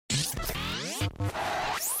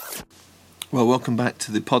Well, welcome back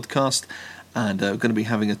to the podcast, and we're going to be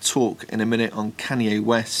having a talk in a minute on Kanye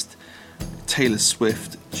West, Taylor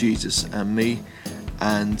Swift, Jesus and Me.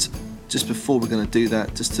 And just before we're going to do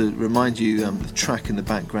that, just to remind you, the track in the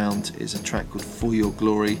background is a track called For Your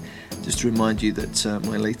Glory. Just to remind you that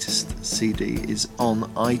my latest CD is on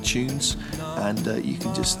iTunes, and you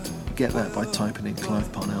can just get that by typing in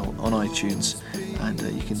Clive Parnell on iTunes, and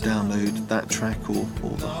you can download that track or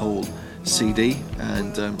the whole CD,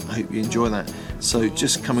 and I hope you enjoy that. So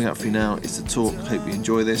just coming up for you now is the talk. Hope you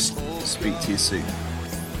enjoy this. Speak to you soon.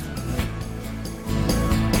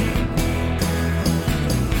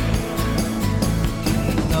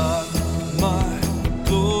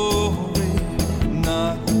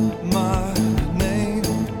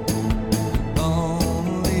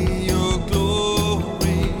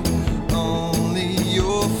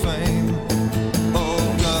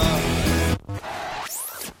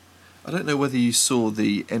 I don't know whether you saw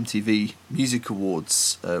the MTV Music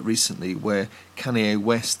Awards recently, where Kanye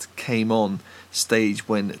West came on stage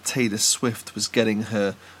when Taylor Swift was getting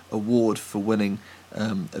her award for winning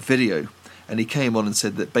a video, and he came on and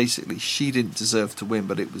said that basically she didn't deserve to win,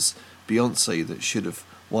 but it was Beyonce that should have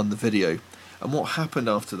won the video. And what happened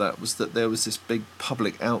after that was that there was this big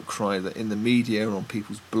public outcry that in the media, on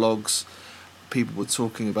people's blogs, people were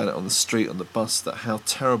talking about it on the street, on the bus, that how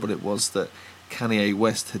terrible it was that Kanye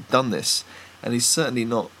West had done this. And he's certainly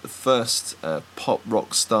not the first pop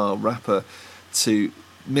rock star rapper to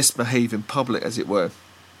misbehave in public, as it were.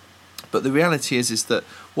 But the reality is that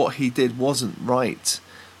what he did wasn't right.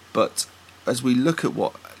 But as we look at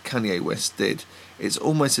what Kanye West did, it's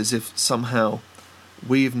almost as if somehow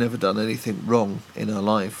we've never done anything wrong in our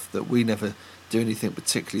life, that we never do anything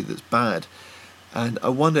particularly that's bad. And I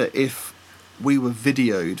wonder, if we were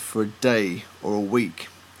videoed for a day or a week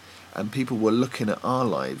and people were looking at our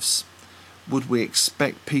lives, would we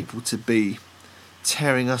expect people to be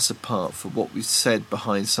tearing us apart for what we've said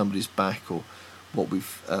behind somebody's back, or what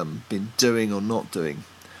we've been doing or not doing?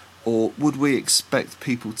 Or would we expect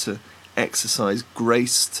people to exercise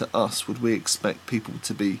grace to us? Would we expect people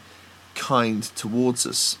to be kind towards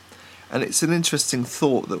us? And it's an interesting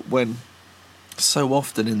thought that when so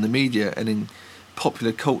often in the media and in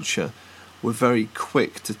popular culture we're very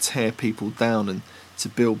quick to tear people down and to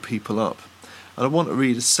build people up. And I want to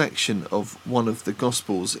read a section of one of the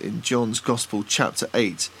Gospels in John's Gospel chapter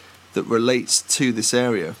 8 that relates to this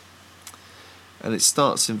area. And it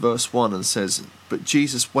starts in verse 1 and says, "But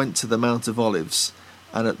Jesus went to the Mount of Olives,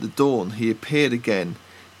 and at the dawn he appeared again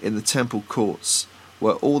in the temple courts,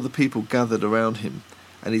 where all the people gathered around him,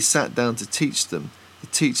 and he sat down to teach them. The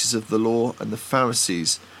teachers of the law and the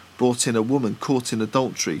Pharisees brought in a woman caught in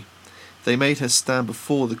adultery. They made her stand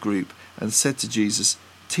before the group and said to Jesus,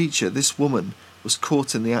 'Teacher, this woman was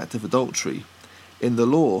caught in the act of adultery. In the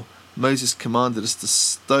law, Moses commanded us to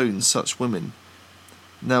stone such women.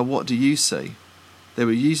 Now what do you say?' They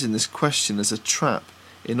were using this question as a trap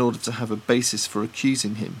in order to have a basis for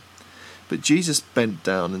accusing him. But Jesus bent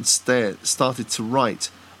down and started to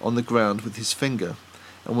write on the ground with his finger.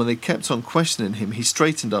 And when they kept on questioning him, he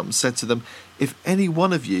straightened up and said to them, 'If any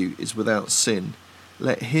one of you is without sin,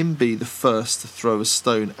 let him be the first to throw a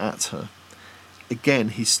stone at her.' Again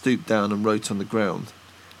he stooped down and wrote on the ground.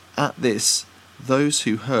 At this, those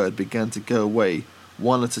who heard began to go away,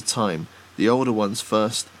 one at a time, the older ones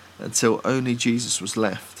first, until only Jesus was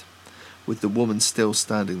left, with the woman still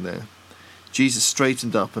standing there. Jesus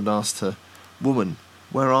straightened up and asked her, 'Woman,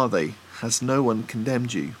 where are they? Has no one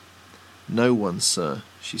condemned you?' 'No one, sir,'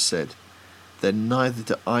 she said. 'Then neither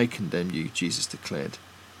do I condemn you,' Jesus declared.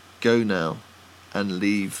 'Go now and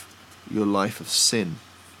leave your life of sin.'"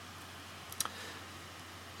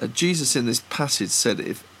 Jesus in this passage said,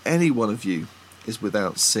 if any one of you is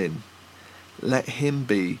without sin, let him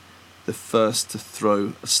be the first to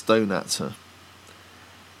throw a stone at her.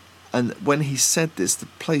 And when he said this, the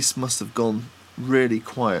place must have gone really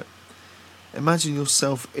quiet. Imagine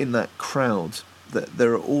yourself in that crowd, that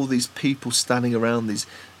there are all these people standing around, these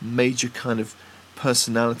major kind of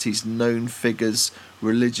personalities, known figures,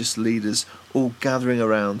 religious leaders, all gathering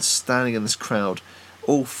around, standing in this crowd,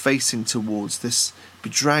 all facing towards this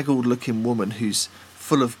bedraggled looking woman who's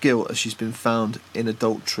full of guilt as she's been found in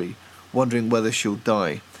adultery, wondering whether she'll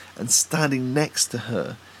die. And standing next to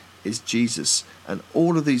her is Jesus, and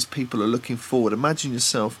all of these people are looking forward. Imagine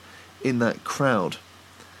yourself in that crowd,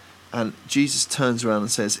 and Jesus turns around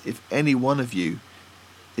and says, "If any one of you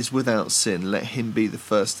is without sin, let him be the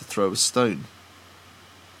first to throw a stone."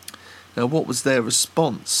 Now, what was their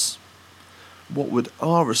response? What would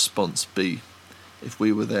our response be if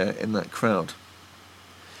we were there in that crowd?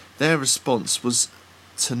 Their response was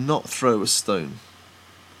to not throw a stone.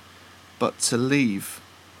 but to leave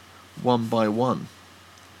one by one.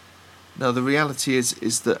 Now the reality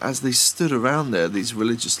is that as they stood around there, these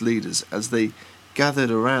religious leaders, as they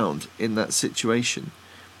gathered around in that situation,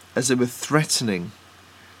 as they were threatening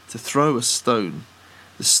to throw a stone,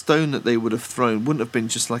 the stone that they would have thrown wouldn't have been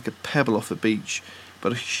just like a pebble off a beach,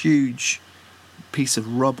 but a huge piece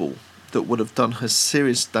of rubble that would have done her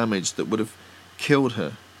serious damage, that would have killed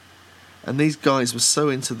her. And these guys were so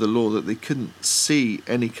into the law that they couldn't see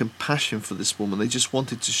any compassion for this woman. They just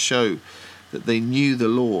wanted to show that they knew the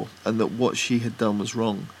law and that what she had done was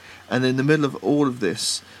wrong. And in the middle of all of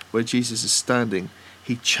this, where Jesus is standing,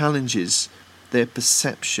 he challenges their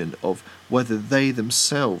perception of whether they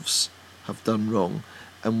themselves have done wrong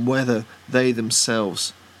and whether they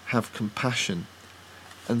themselves have compassion.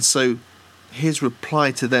 And so his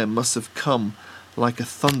reply to them must have come like a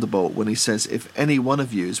thunderbolt when he says, "If any one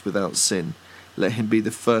of you is without sin, let him be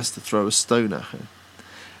the first to throw a stone at her."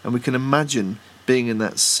 And we can imagine being in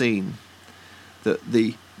that scene, that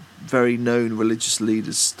the very known religious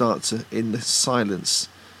leaders start to, in the silence,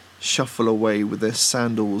 shuffle away with their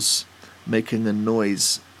sandals, making a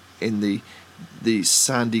noise in the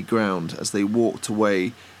sandy ground. As they walked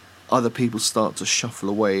away, other people start to shuffle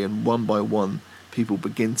away, and one by one people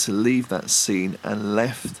begin to leave that scene, and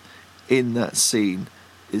left in that scene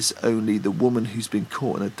is only the woman who's been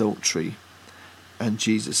caught in adultery and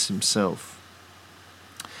Jesus himself.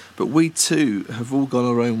 But we too have all gone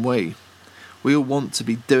our own way. We all want to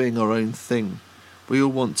be doing our own thing. We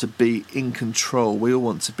all want to be in control. We all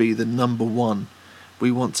want to be the number one.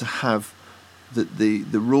 We want to have the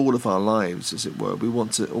rule of our lives, as it were. We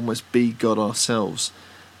want to almost be God ourselves.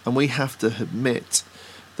 And we have to admit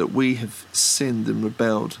that we have sinned and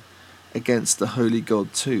rebelled against the holy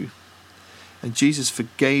God too. And Jesus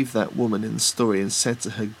forgave that woman in the story and said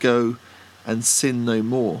to her, "Go and sin no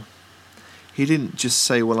more." He didn't just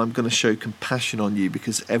say, "Well, I'm going to show compassion on you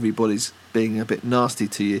because everybody's being a bit nasty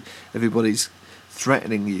to you, everybody's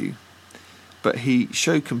threatening you." But he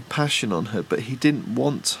showed compassion on her, but he didn't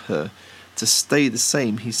want her to stay the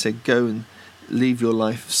same. He said, "Go and leave your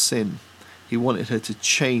life of sin." He wanted her to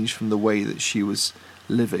change from the way that she was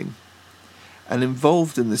living. And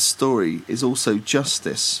involved in this story is also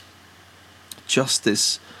justice.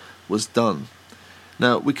 Justice was done.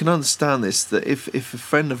 Now, we can understand this, that if a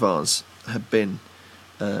friend of ours had been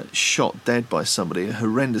shot dead by somebody, a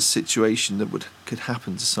horrendous situation that could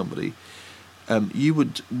happen to somebody, you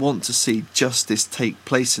would want to see justice take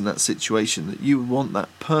place in that situation, that you would want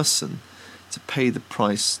that person to pay the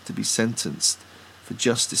price, to be sentenced, for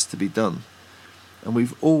justice to be done. And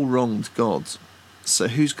we've all wronged God, so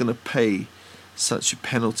who's going to pay such a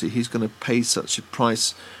penalty? Who's going to pay such a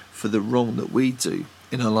price for the wrong that we do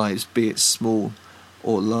in our lives, be it small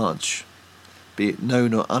or large, be it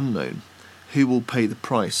known or unknown? Who will pay the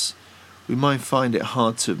price? We might find it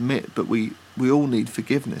hard to admit, but we all need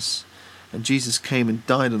forgiveness. And Jesus came and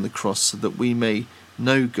died on the cross so that we may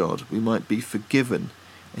know God, we might be forgiven,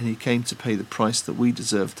 and he came to pay the price that we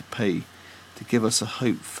deserve to pay, to give us a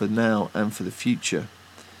hope for now and for the future.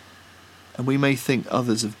 And we may think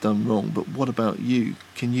others have done wrong, but what about you?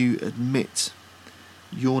 Can you admit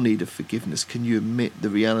your need of forgiveness? Can you admit the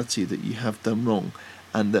reality that you have done wrong,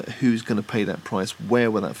 and that who's going to pay that price? Where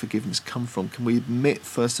will that forgiveness come from? Can we admit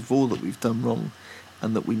first of all that we've done wrong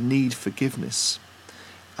and that we need forgiveness,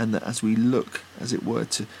 and that as we look, as it were,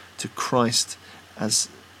 to Christ, as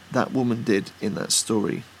that woman did in that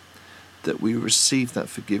story, that we receive that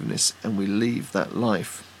forgiveness and we leave that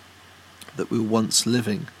life that we were once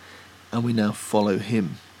living and we now follow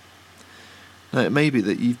him. Now, it may be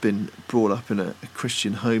that you've been brought up in a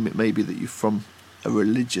Christian home. It may be that you're from a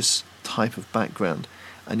religious type of background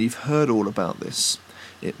and you've heard all about this.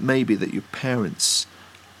 It may be that your parents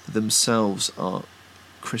themselves are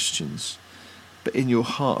Christians, but in your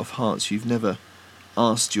heart of hearts you've never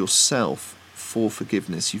asked yourself for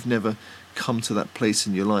forgiveness. You've never come to that place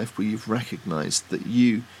in your life where you've recognised that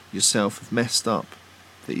you yourself have messed up,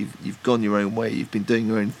 that you've gone your own way, you've been doing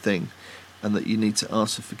your own thing, and that you need to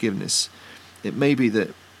ask for forgiveness. It may be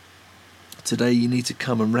that today you need to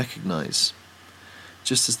come and recognise,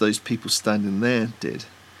 just as those people standing there did,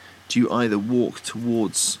 do you either walk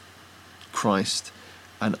towards Christ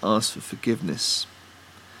and ask for forgiveness,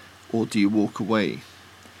 or do you walk away?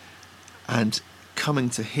 And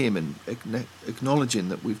coming to him and acknowledging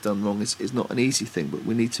that we've done wrong is not an easy thing, but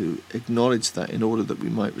we need to acknowledge that in order that we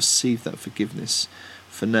might receive that forgiveness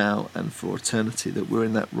for now and for eternity, that we're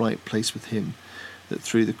in that right place with him, that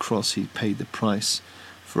through the cross he paid the price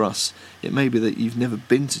for us. It may be that you've never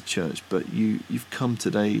been to church, but you've come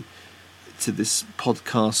today to this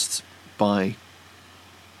podcast by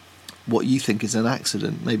what you think is an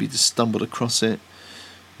accident. Maybe you just stumbled across it.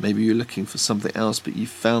 Maybe you're looking for something else, but you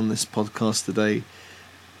found this podcast today,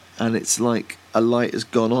 and it's like a light has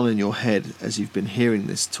gone on in your head as you've been hearing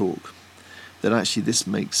this talk, that actually this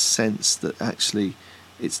makes sense, that actually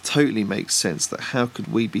it totally makes sense, that how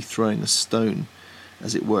could we be throwing a stone,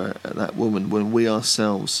 as it were, at that woman when we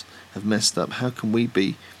ourselves have messed up? How can we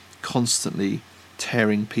be constantly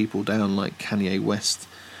tearing people down like Kanye West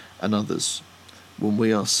and others when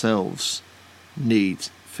we ourselves need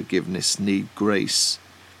forgiveness, need grace?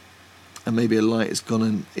 And maybe a light has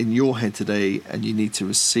gone in your head today, and you need to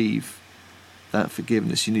receive that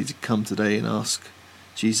forgiveness. You need to come today and ask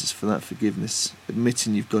Jesus for that forgiveness,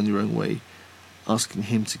 admitting you've gone your own way, asking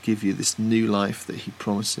him to give you this new life that he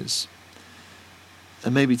promises.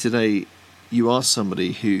 And maybe today you are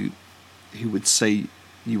somebody who would say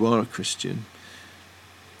you are a Christian,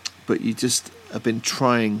 but you just have been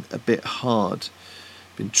trying a bit hard,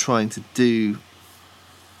 been trying to do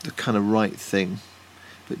the kind of right thing,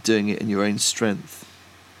 but doing it in your own strength,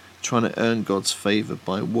 trying to earn God's favour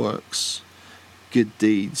by works, good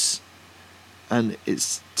deeds. And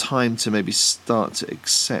it's time to maybe start to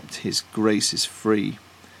accept his grace is free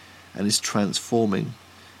and is transforming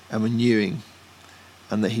and renewing,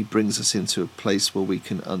 and that he brings us into a place where we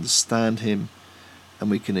can understand him and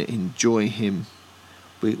we can enjoy him,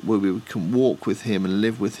 where we can walk with him and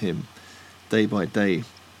live with him day by day.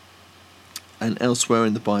 And elsewhere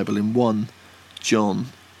in the Bible, in 1 John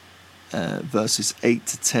verses 8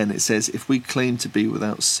 to 10, it says, "If we claim to be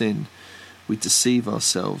without sin, we deceive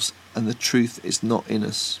ourselves, and the truth is not in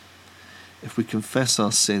us. If we confess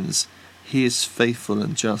our sins, he is faithful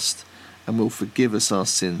and just, and will forgive us our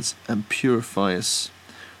sins and purify us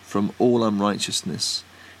from all unrighteousness.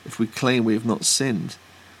 If we claim we have not sinned,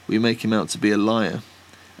 we make him out to be a liar,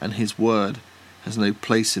 and his word has no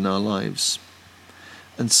place in our lives."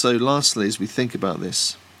 And so lastly, as we think about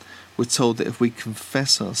this, we're told that if we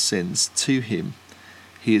confess our sins to him,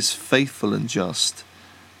 he is faithful and just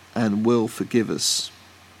and will forgive us.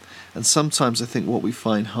 And sometimes I think what we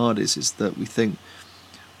find hard is that we think,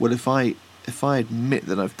 well, if I admit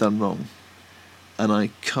that I've done wrong, and I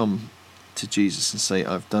come to Jesus and say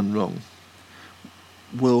I've done wrong,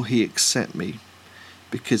 will he accept me?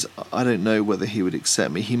 Because I don't know whether he would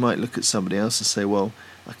accept me. He might look at somebody else and say, well,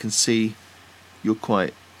 I can see you're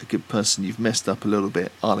quite a good person, you've messed up a little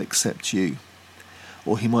bit, I'll accept you.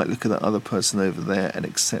 Or he might look at that other person over there and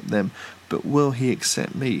accept them, but will he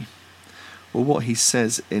accept me? Well, what he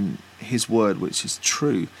says in his word, which is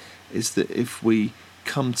true, is that if we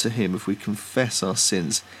come to him, if we confess our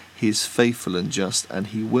sins, he is faithful and just, and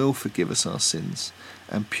he will forgive us our sins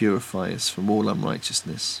and purify us from all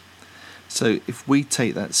unrighteousness. So if we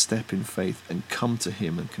take that step in faith and come to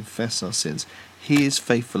him and confess our sins, he is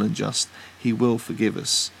faithful and just. He will forgive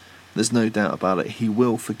us. There's no doubt about it. He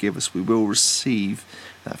will forgive us. We will receive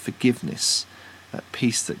that forgiveness, that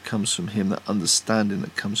peace that comes from him, that understanding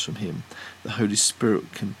that comes from him. The Holy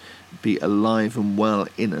Spirit can be alive and well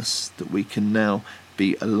in us, that we can now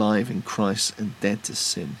be alive in Christ and dead to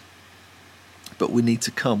sin. But we need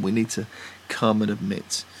to come and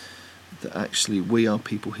admit that actually we are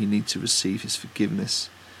people who need to receive his forgiveness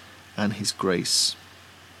and his grace.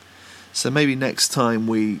 So maybe next time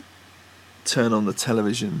we turn on the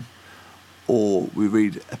television, or we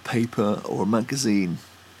read a paper or a magazine,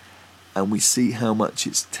 and we see how much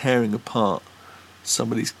it's tearing apart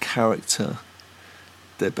somebody's character,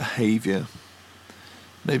 their behaviour,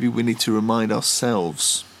 maybe we need to remind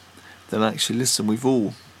ourselves that actually, listen, we've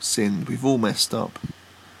all sinned, we've all messed up,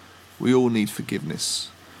 we all need forgiveness,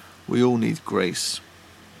 we all need grace,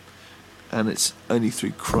 and it's only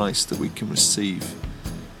through Christ that we can receive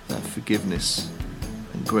that forgiveness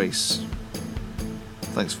and grace.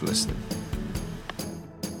 Thanks for listening.